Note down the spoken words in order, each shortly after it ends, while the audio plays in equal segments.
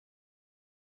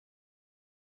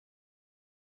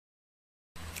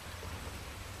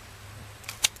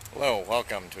Hello,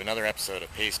 welcome to another episode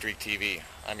of PaystreakTV.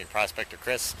 I'm your prospector,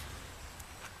 Chris.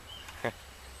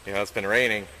 You know, it's been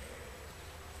raining,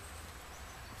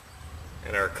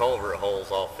 and our culvert hole's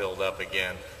all filled up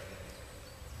again.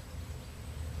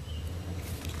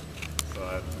 So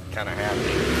I'm kind of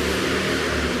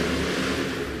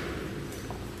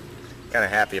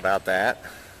happy about that.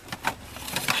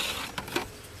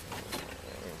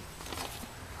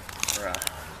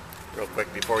 Real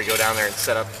quick, before we go down there and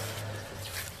set up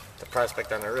the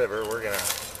prospect on the river, we're gonna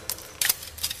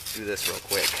do this real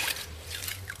quick,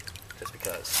 just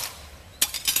because.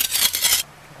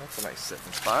 That's a nice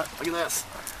sitting spot. Look at this.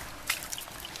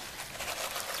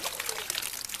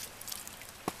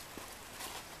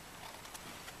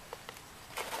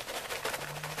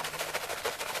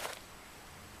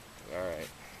 All right,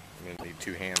 I'm gonna need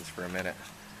two hands for a minute.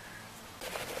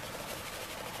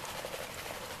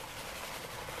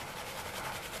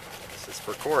 This is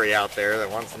for Corey out there that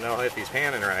wants to know if he's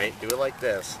panning right. Do it like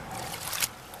this.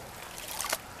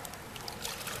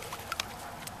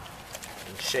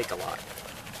 And shake a lot.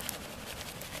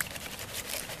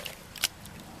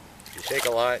 If you shake a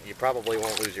lot, you probably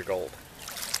won't lose your gold.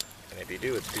 And if you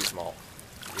do, it's too small.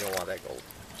 You don't want that gold.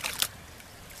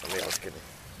 Somebody else could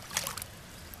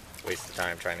waste the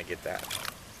time trying to get that.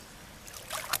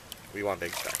 We want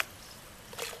big stuff.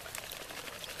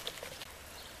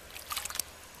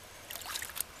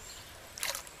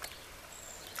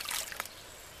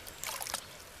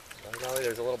 Golly,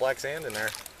 there's a little black sand in there.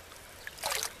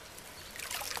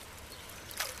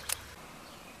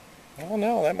 Oh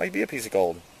no, that might be a piece of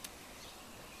gold.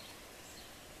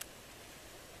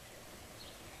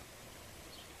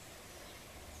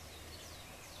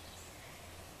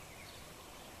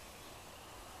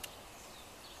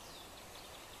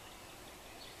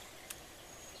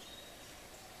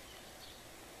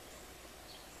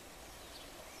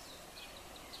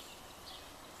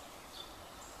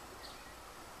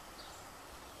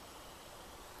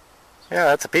 Yeah,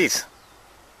 that's a piece.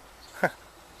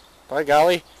 By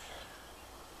golly.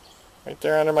 Right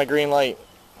there under my green light.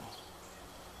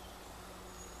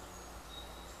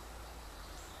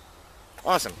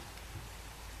 Awesome.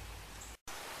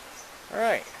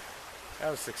 Alright. That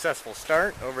was a successful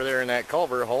start over there in that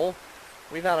culvert hole.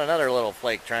 We found another little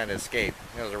flake trying to escape.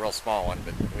 It was a real small one,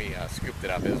 but we scooped it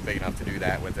up. It was big enough to do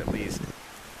that with at least.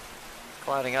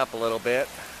 Clouding up a little bit.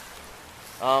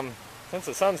 Since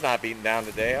the sun's not beating down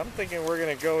today, I'm thinking we're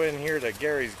going to go in here to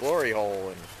Gary's glory hole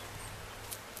and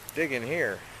dig in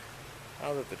here.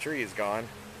 Now that the tree is gone,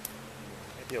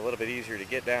 it'd be a little bit easier to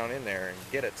get down in there and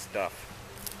get at stuff.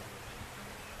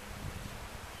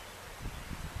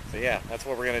 So yeah, that's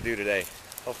what we're going to do today.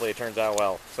 Hopefully it turns out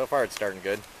well. So far it's starting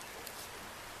good.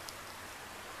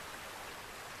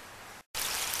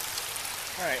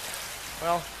 Alright,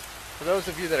 well, for those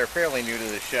of you that are fairly new to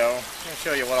the show, I'm going to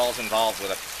show you what all's involved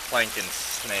with a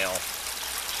Plankensnail.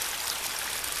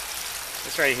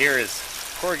 This right here is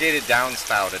corrugated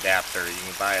downspout adapter. You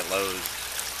can buy at Lowe's.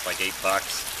 It's like $8.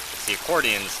 It's the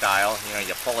accordion style. You know,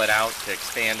 you pull it out to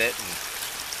expand it, and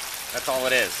that's all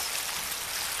it is.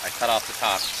 I cut off the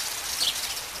top.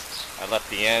 I left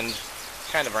the end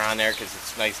kind of around there because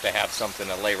it's nice to have something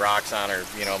to lay rocks on, or,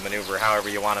 you know, maneuver however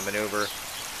you want to maneuver.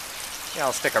 You know,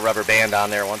 I'll stick a rubber band on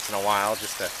there once in a while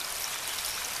just to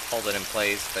hold it in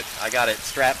place, but I got it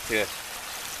strapped to a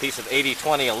piece of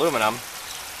 80/20 aluminum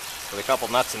with a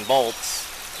couple nuts and bolts.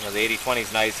 You know, the 80/20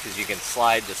 is nice because you can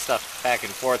slide the stuff back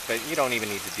and forth, but you don't even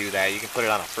need to do that. You can put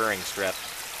it on a furring strip,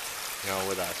 you know,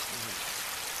 with a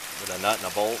nut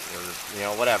and a bolt, or, you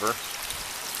know, whatever.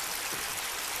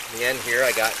 In the end here,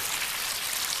 I got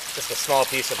just a small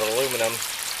piece of aluminum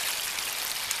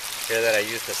here that I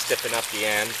used to stiffen up the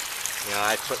end. You know,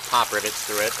 I put pop rivets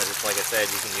through it, but just like I said,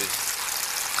 you can use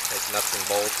like nuts and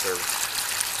bolts, or,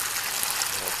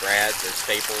 you know, brads or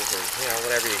staples, or, you know,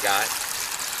 whatever you got.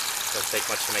 Doesn't take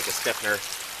much to make a stiffener.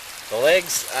 The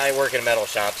legs, I work in a metal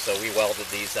shop, so we welded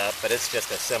these up, but it's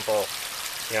just a simple,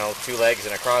 you know, 2 legs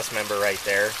and a cross member right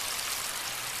there.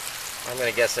 I'm going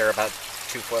to guess they're about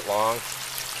 2 foot long,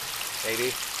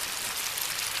 maybe.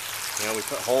 You know, we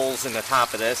put holes in the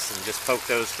top of this and just poke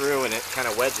those through, and it kind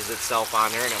of wedges itself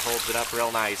on there, and it holds it up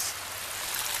real nice.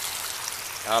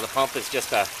 The pump is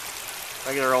just a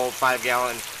regular old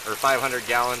 5-gallon or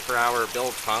 500-gallon per hour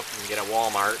bilge pump. You can get at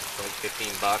Walmart for like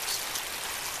 $15.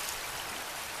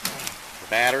 The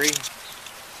battery,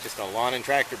 just a lawn and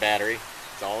tractor battery.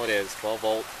 That's all it is, 12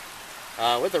 volt.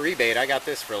 With a rebate, I got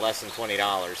this for less than $20.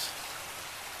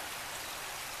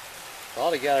 So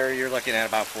altogether, you're looking at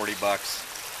about $40.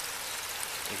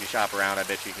 If you shop around, I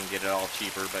bet you can get it all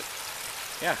cheaper. But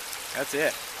yeah, that's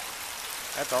it.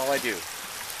 That's all I do.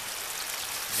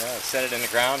 Set it in the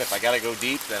ground. If I got to go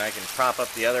deep, then I can prop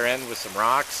up the other end with some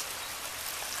rocks.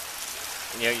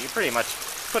 You know, you pretty much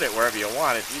put it wherever you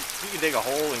want. If you can dig a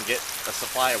hole and get a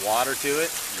supply of water to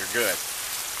it, you're good.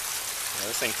 You know,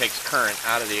 this thing takes current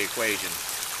out of the equation.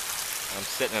 I'm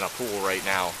sitting in a pool right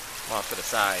now. I'm off to the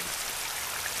side,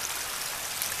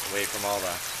 away from all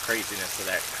the craziness of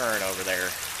that current over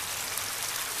there.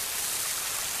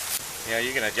 You know,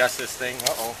 you can adjust this thing.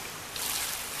 Uh-oh.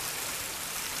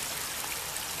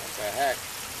 What the heck?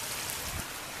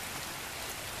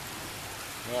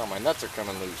 Yeah, my nuts are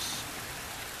coming loose.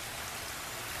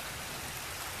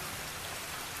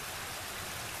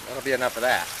 That'll be enough of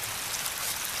that.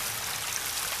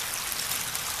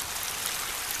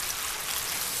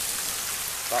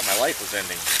 Thought my life was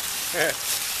ending.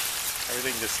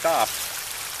 Everything just stopped.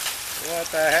 What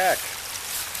the heck?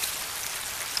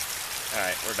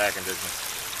 Alright, we're back in business.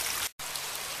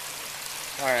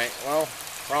 Alright, well,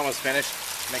 we're almost finished.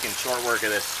 Making short work of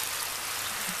this.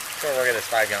 Short work of this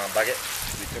 5-gallon bucket.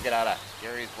 We took it out of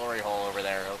Gary's glory hole over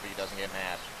there. Hope he doesn't get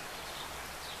mad.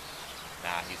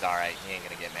 Nah, he's alright. He ain't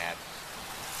gonna get mad.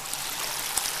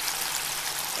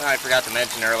 I forgot to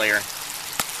mention earlier,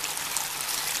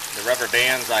 the rubber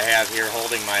bands I have here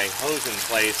holding my hose in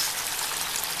place.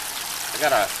 I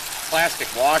got a plastic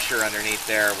washer underneath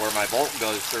there where my bolt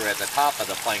goes through at the top of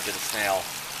the Plankensnail,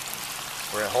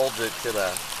 where it holds it to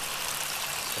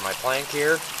my plank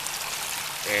here.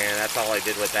 And that's all I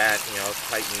did with that, you know,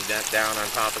 tightened that down on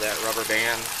top of that rubber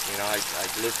band. You know, I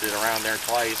lifted it around there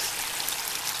twice,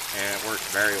 and it worked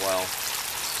very well.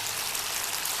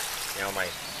 You know, my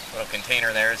little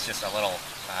container there is just a little,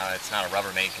 it's not a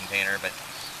Rubbermaid container, but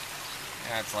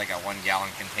yeah, it's like a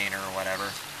 1-gallon container or whatever.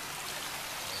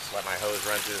 Just let my hose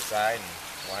run to the side and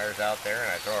wires out there, and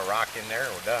I throw a rock in there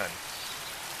and we're done.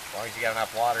 As long as you got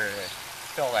enough water to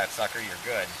fill that sucker, you're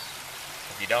good.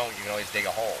 If you don't, you can always dig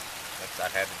a hole.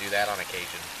 I've had to do that on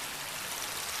occasion.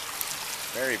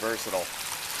 Very versatile.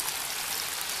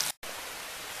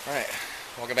 Alright,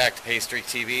 welcome back to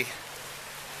PaystreakTV.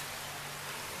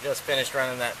 Just finished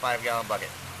running that 5-gallon bucket.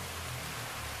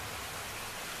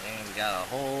 And we got a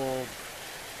whole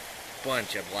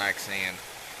bunch of black sand.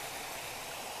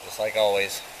 Just like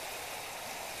always.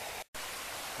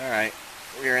 Alright,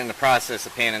 we're in the process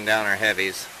of panning down our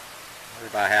heavies. We're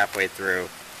about halfway through.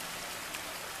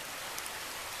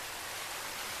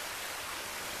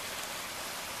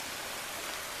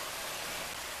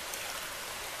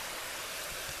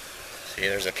 See,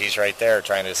 there's a piece right there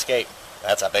trying to escape.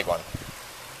 That's a big one.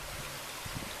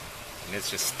 And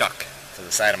it's just stuck to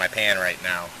the side of my pan right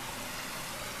now.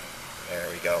 There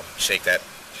we go. Shake that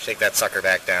sucker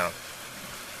back down.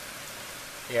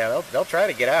 Yeah, they'll try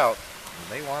to get out.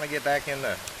 They want to get back in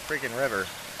the freaking river.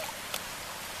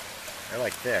 They're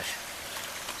like fish.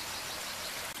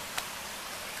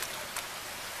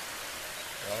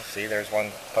 Well, see, there's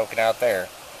one poking out there.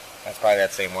 That's probably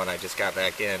that same one I just got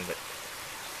back in, but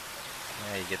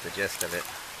yeah, you get the gist of it.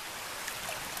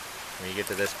 When you get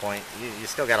to this point, you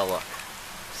still gotta look.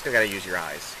 You still gotta use your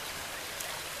eyes.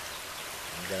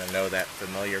 You're gonna know that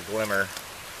familiar glimmer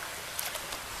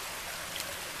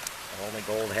that only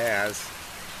gold has.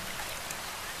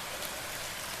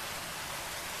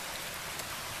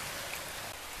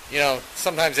 You know,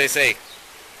 sometimes they say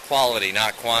quality,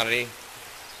 not quantity.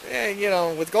 Yeah, you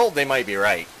know, with gold they might be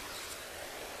right.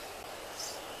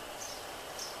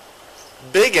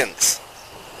 Biggins!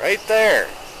 Right there.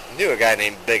 I knew a guy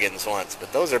named Biggins once,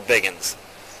 but those are biggins.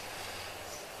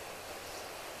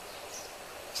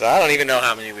 So I don't even know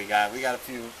how many we got. We got a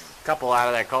couple out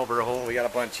of that culvert hole. We got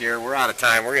a bunch here. We're out of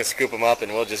time. We're going to scoop them up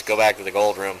and we'll just go back to the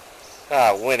gold room.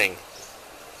 Winning.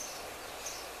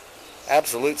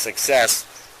 Absolute success.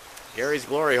 Gary's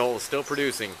glory hole is still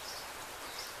producing.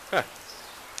 Huh.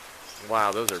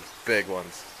 Wow, those are big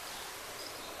ones.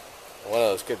 One of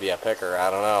those could be a picker. I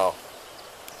don't know.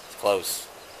 It's close.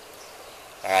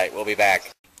 Alright, we'll be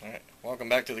back. Alright, welcome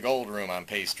back to the gold room on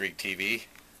PaystreakTV.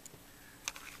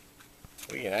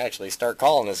 We can actually start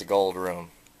calling this a gold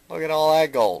room. Look at all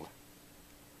that gold.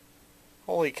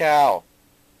 Holy cow.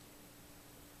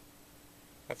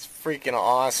 That's freaking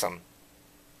awesome.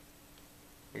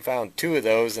 We found 2 of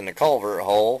those in the culvert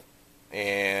hole,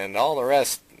 and all the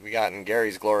rest we got in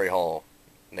Gary's glory hole,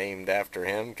 named after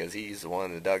him because he's the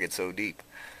one that dug it so deep.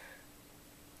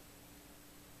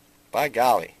 By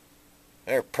golly,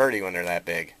 they're pretty when they're that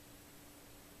big.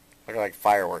 Look like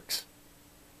fireworks.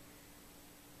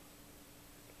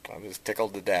 I'm just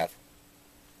tickled to death.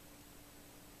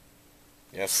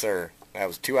 Yes, sir. That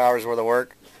was 2 hours worth of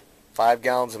work, 5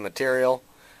 gallons of material.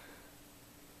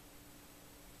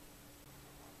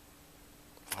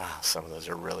 Wow, some of those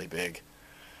are really big.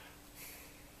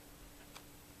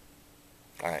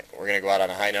 we're going to go out on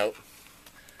a high note.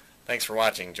 Thanks for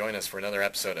watching. Join us for another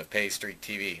episode of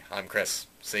PaystreakTV. I'm Chris.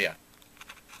 See ya.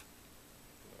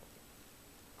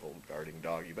 Gold guarding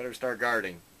dog. You better start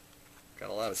guarding.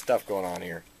 Got a lot of stuff going on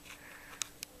here.